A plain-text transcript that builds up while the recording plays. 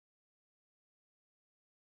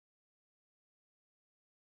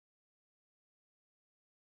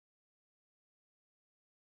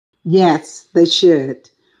Yes, they should.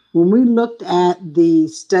 When we looked at the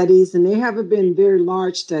studies, and they haven't been very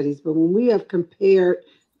large studies, but when we have compared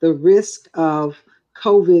the risk of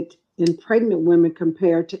COVID in pregnant women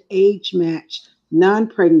compared to age matched non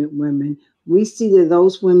pregnant women, we see that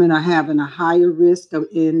those women are having a higher risk of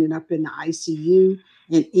ending up in the ICU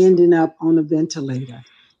and ending up on a ventilator.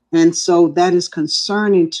 And so that is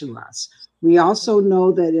concerning to us. We also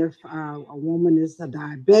know that if a woman is a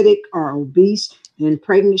diabetic or obese, and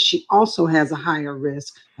pregnant, she also has a higher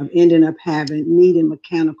risk of ending up needing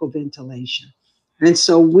mechanical ventilation. And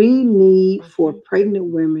so we need for pregnant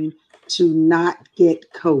women to not get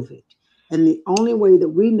COVID. And the only way that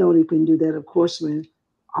we know they can do that, of course, when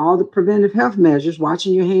all the preventive health measures,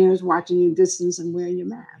 washing your hands, watching your distance, and wearing your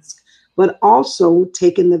mask, but also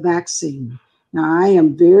taking the vaccine. Now, I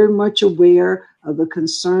am very much aware of the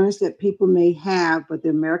concerns that people may have, but the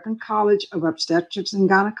American College of Obstetrics and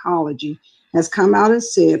Gynecology has come out and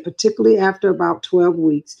said, particularly after about 12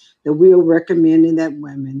 weeks, that we are recommending that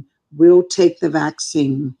women will take the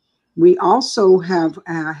vaccine. We also have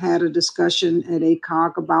had a discussion at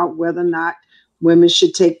ACOG about whether or not women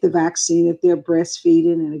should take the vaccine if they're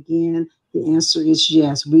breastfeeding. And again, the answer is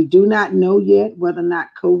yes. We do not know yet whether or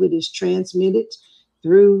not COVID is transmitted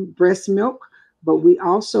through breast milk, but we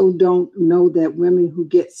also don't know that women who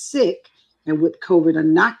get sick and with COVID are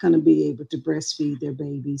not going to be able to breastfeed their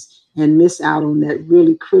babies and miss out on that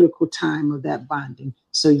really critical time of that bonding.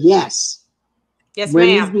 So, yes, Yes,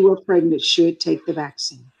 women ma'am. who are pregnant should take the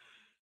vaccine.